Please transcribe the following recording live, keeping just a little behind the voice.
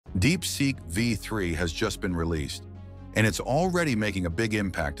DeepSeek-V3 has just been released, and it's already making a big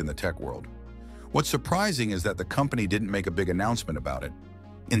impact in the tech world. What's surprising is that the company didn't make a big announcement about it.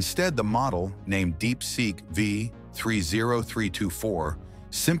 Instead, the model, named DeepSeek-V30324,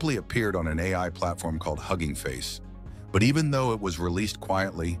 simply appeared on an AI platform called Hugging Face. But even though it was released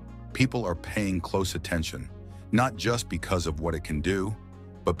quietly, people are paying close attention, not just because of what it can do,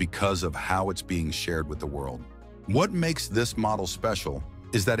 but because of how it's being shared with the world. What makes this model special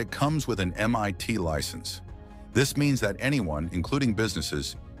is that it comes with an MIT license. This means that anyone, including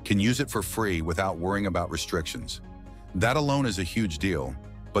businesses, can use it for free without worrying about restrictions. That alone is a huge deal,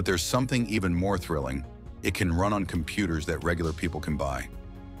 but there's something even more thrilling. It can run on computers that regular people can buy.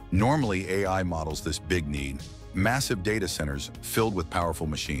 Normally, AI models this big need massive data centers filled with powerful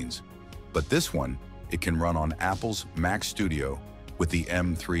machines. But this one, it can run on Apple's Mac Studio with the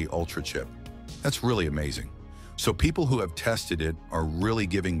M3 Ultra chip. That's really amazing. So people who have tested it are really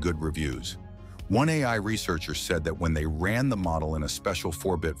giving good reviews. One AI researcher said that when they ran the model in a special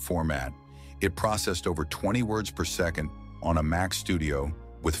 4-bit format, it processed over 20 words per second on a Mac Studio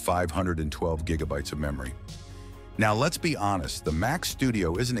with 512 gigabytes of memory. Now let's be honest, the Mac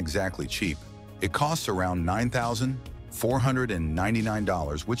Studio isn't exactly cheap. It costs around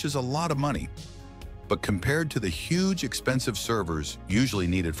 $9,499, which is a lot of money. But compared to the huge expensive servers usually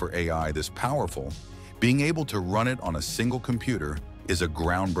needed for AI this powerful, being able to run it on a single computer is a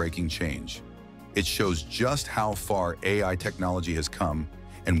groundbreaking change. It shows just how far AI technology has come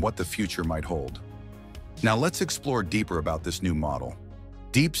and what the future might hold. Now let's explore deeper about this new model.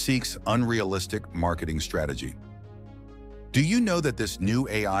 DeepSeek's unrealistic marketing strategy. Do you know that this new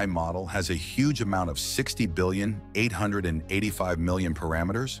AI model has a huge amount of 60,885,000,000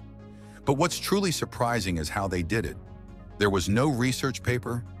 parameters? But what's truly surprising is how they did it. There was no research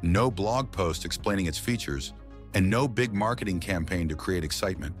paper, no blog post explaining its features, and no big marketing campaign to create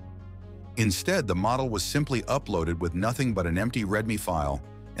excitement. Instead, the model was simply uploaded with nothing but an empty README file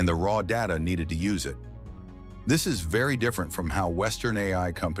and the raw data needed to use it. This is very different from how Western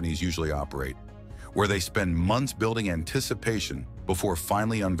AI companies usually operate, where they spend months building anticipation before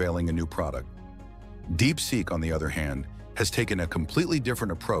finally unveiling a new product. DeepSeek, on the other hand, has taken a completely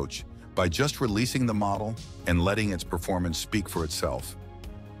different approach by just releasing the model and letting its performance speak for itself.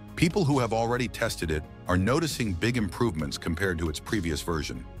 People who have already tested it are noticing big improvements compared to its previous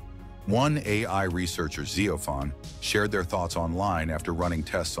version. One AI researcher, Zeofon, shared their thoughts online after running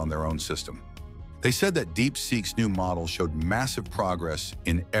tests on their own system. They said that DeepSeek's new model showed massive progress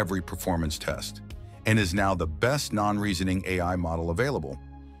in every performance test and is now the best non-reasoning AI model available,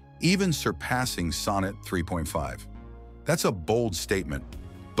 even surpassing Sonnet 3.5. That's a bold statement,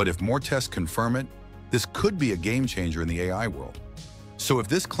 but if more tests confirm it, this could be a game changer in the AI world. So if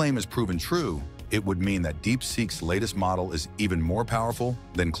this claim is proven true, it would mean that DeepSeek's latest model is even more powerful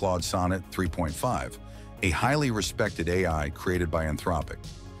than Claude Sonnet 3.5, a highly respected AI created by Anthropic.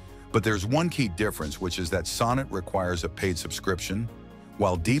 But there's one key difference, which is that Sonnet requires a paid subscription,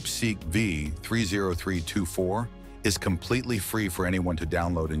 while DeepSeek-V30324 is completely free for anyone to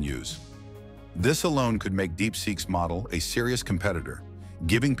download and use. This alone could make DeepSeek's model a serious competitor,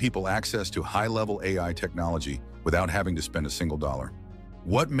 giving people access to high-level AI technology without having to spend a single dollar.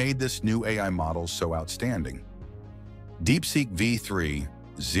 What made this new AI model so outstanding?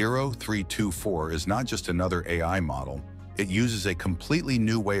 DeepSeek-V30324 is not just another AI model. It uses a completely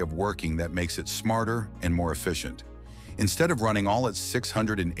new way of working that makes it smarter and more efficient. Instead of running all its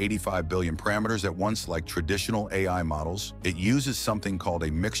 685 billion parameters at once like traditional AI models, it uses something called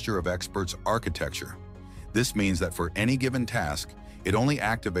a mixture of experts architecture. This means that for any given task, it only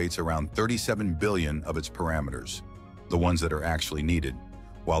activates around 37 billion of its parameters, the ones that are actually needed,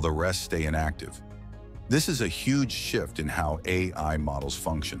 while the rest stay inactive. This is a huge shift in how AI models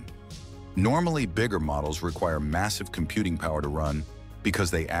function. Normally, bigger models require massive computing power to run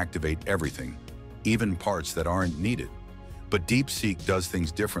because they activate everything, even parts that aren't needed. But DeepSeek does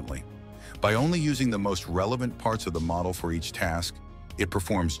things differently. By only using the most relevant parts of the model for each task, it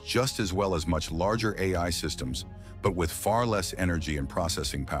performs just as well as much larger AI systems, but with far less energy and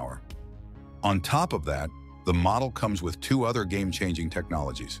processing power. On top of that, the model comes with two other game-changing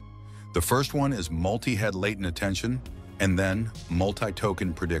technologies. The first one is multi-head latent attention, and then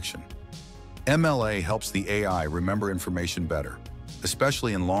multi-token prediction. MLA helps the AI remember information better,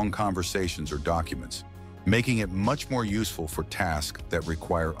 especially in long conversations or documents, making it much more useful for tasks that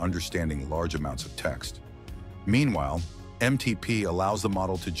require understanding large amounts of text. Meanwhile, MTP allows the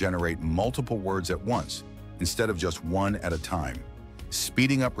model to generate multiple words at once, instead of just one at a time,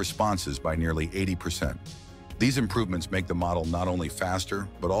 speeding up responses by nearly 80%. These improvements make the model not only faster,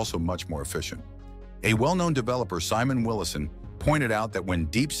 but also much more efficient. A well-known developer, Simon Willison, pointed out that when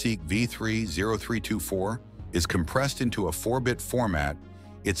DeepSeek-V3 is compressed into a 4-bit format,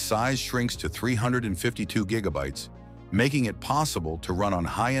 its size shrinks to 352 gigabytes, making it possible to run on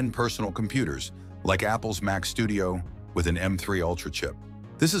high-end personal computers like Apple's Mac Studio with an M3 Ultra chip.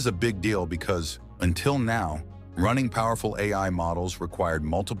 This is a big deal because, until now, running powerful AI models required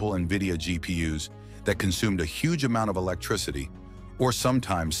multiple NVIDIA GPUs that consumed a huge amount of electricity, or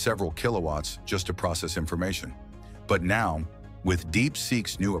sometimes several kilowatts, just to process information. But now, with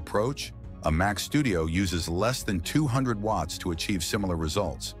DeepSeek's new approach, a Mac Studio uses less than 200 watts to achieve similar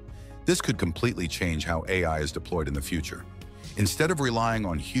results. This could completely change how AI is deployed in the future. Instead of relying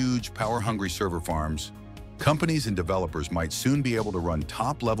on huge, power-hungry server farms, companies and developers might soon be able to run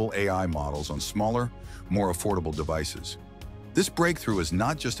top-level AI models on smaller, more affordable devices. This breakthrough is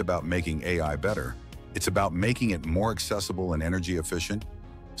not just about making AI better, it's about making it more accessible and energy efficient,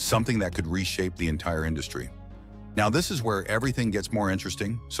 something that could reshape the entire industry. Now, this is where everything gets more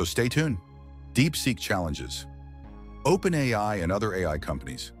interesting, so stay tuned. DeepSeek challenges. OpenAI and other AI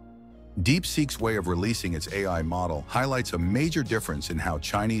companies. DeepSeek's way of releasing its AI model highlights a major difference in how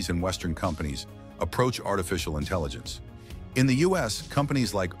Chinese and Western companies approach artificial intelligence. In the US,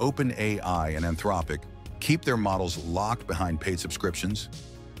 companies like OpenAI and Anthropic keep their models locked behind paid subscriptions,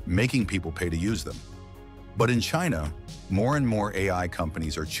 making people pay to use them. But in China, more and more AI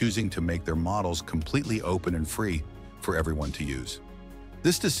companies are choosing to make their models completely open and free for everyone to use.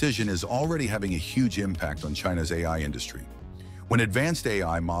 This decision is already having a huge impact on China's AI industry. When advanced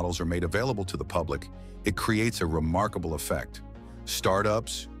AI models are made available to the public, it creates a remarkable effect.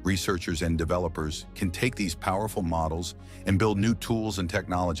 Startups, researchers, and developers can take these powerful models and build new tools and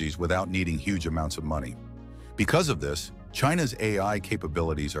technologies without needing huge amounts of money. Because of this, China's AI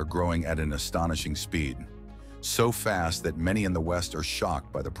capabilities are growing at an astonishing speed, so fast that many in the West are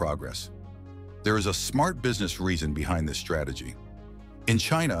shocked by the progress. There is a smart business reason behind this strategy. In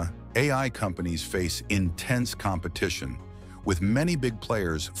China, AI companies face intense competition, with many big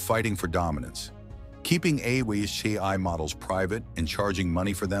players fighting for dominance. Keeping AI models private and charging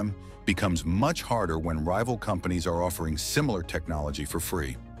money for them becomes much harder when rival companies are offering similar technology for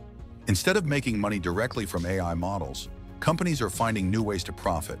free. Instead of making money directly from AI models, companies are finding new ways to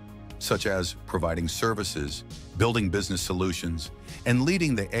profit, such as providing services, building business solutions, and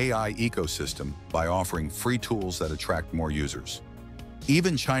leading the AI ecosystem by offering free tools that attract more users.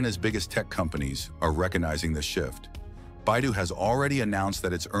 Even China's biggest tech companies are recognizing this shift. Baidu has already announced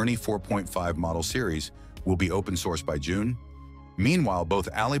that its ERNIE 4.5 model series will be open source by June. Meanwhile, both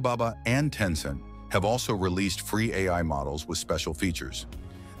Alibaba and Tencent have also released free AI models with special features.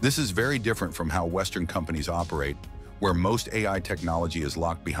 This is very different from how Western companies operate, where most AI technology is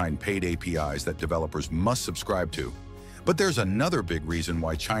locked behind paid APIs that developers must subscribe to. But there's another big reason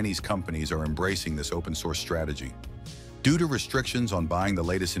why Chinese companies are embracing this open source strategy. Due to restrictions on buying the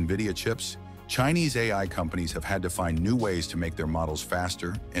latest NVIDIA chips, Chinese AI companies have had to find new ways to make their models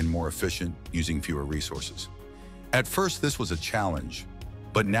faster and more efficient using fewer resources. At first, this was a challenge,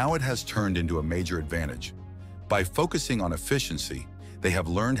 but now it has turned into a major advantage. By focusing on efficiency, they have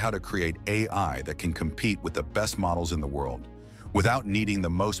learned how to create AI that can compete with the best models in the world, without needing the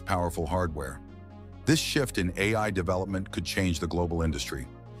most powerful hardware. This shift in AI development could change the global industry.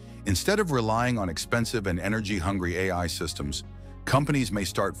 Instead of relying on expensive and energy-hungry AI systems, companies may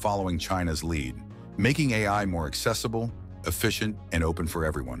start following China's lead, making AI more accessible, efficient, and open for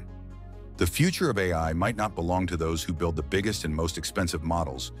everyone. The future of AI might not belong to those who build the biggest and most expensive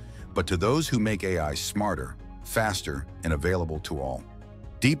models, but to those who make AI smarter, faster, and available to all.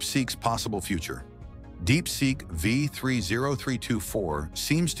 DeepSeek's possible future. DeepSeek-V3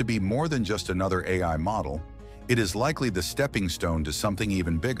 seems to be more than just another AI model. It is likely the stepping stone to something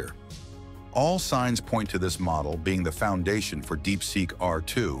even bigger. All signs point to this model being the foundation for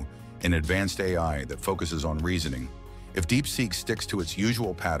DeepSeek-R2, an advanced AI that focuses on reasoning. If DeepSeek sticks to its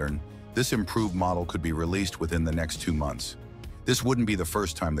usual pattern, this improved model could be released within the next 2 months. This wouldn't be the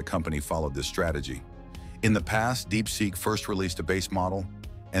first time the company followed this strategy. In the past, DeepSeek first released a base model,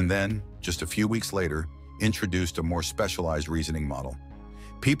 and then, just a few weeks later, introduced a more specialized reasoning model.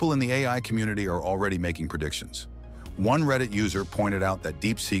 People in the AI community are already making predictions. One Reddit user pointed out that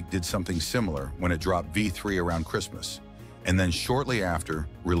DeepSeek did something similar when it dropped V3 around Christmas, and then shortly after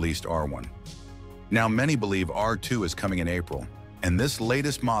released R1. Now many believe R2 is coming in April, and this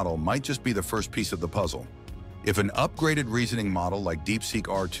latest model might just be the first piece of the puzzle. If an upgraded reasoning model like DeepSeek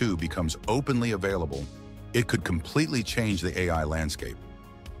R2 becomes openly available, it could completely change the AI landscape.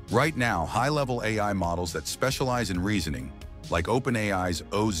 Right now, high-level AI models that specialize in reasoning, like OpenAI's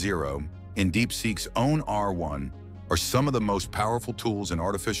O0 and DeepSeek's own R1, are some of the most powerful tools in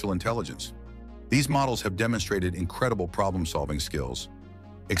artificial intelligence. These models have demonstrated incredible problem-solving skills,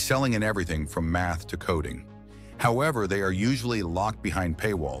 excelling in everything from math to coding. However, they are usually locked behind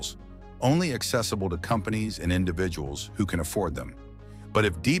paywalls, only accessible to companies and individuals who can afford them. But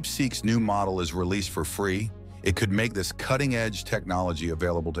if DeepSeek's new model is released for free, it could make this cutting-edge technology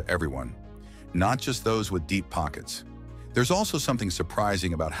available to everyone, not just those with deep pockets. There's also something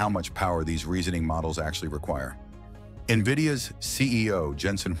surprising about how much power these reasoning models actually require. NVIDIA's CEO,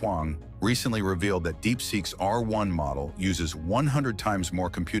 Jensen Huang, recently revealed that DeepSeek's R1 model uses 100 times more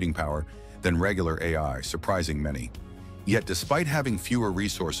computing power than regular AI, surprising many. Yet despite having fewer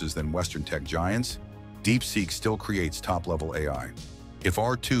resources than Western tech giants, DeepSeek still creates top-level AI. If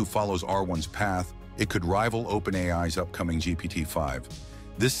R2 follows R1's path, it could rival OpenAI's upcoming GPT-5.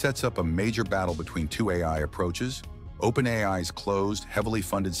 This sets up a major battle between two AI approaches: OpenAI's closed, heavily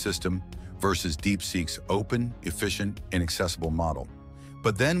funded system versus DeepSeek's open, efficient, and accessible model.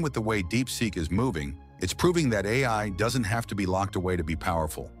 But then with the way DeepSeek is moving, it's proving that AI doesn't have to be locked away to be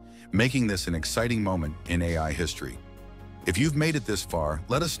powerful, making this an exciting moment in AI history. If you've made it this far,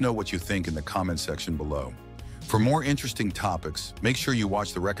 let us know what you think in the comment section below. For more interesting topics, make sure you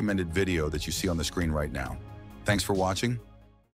watch the recommended video that you see on the screen right now. Thanks for watching.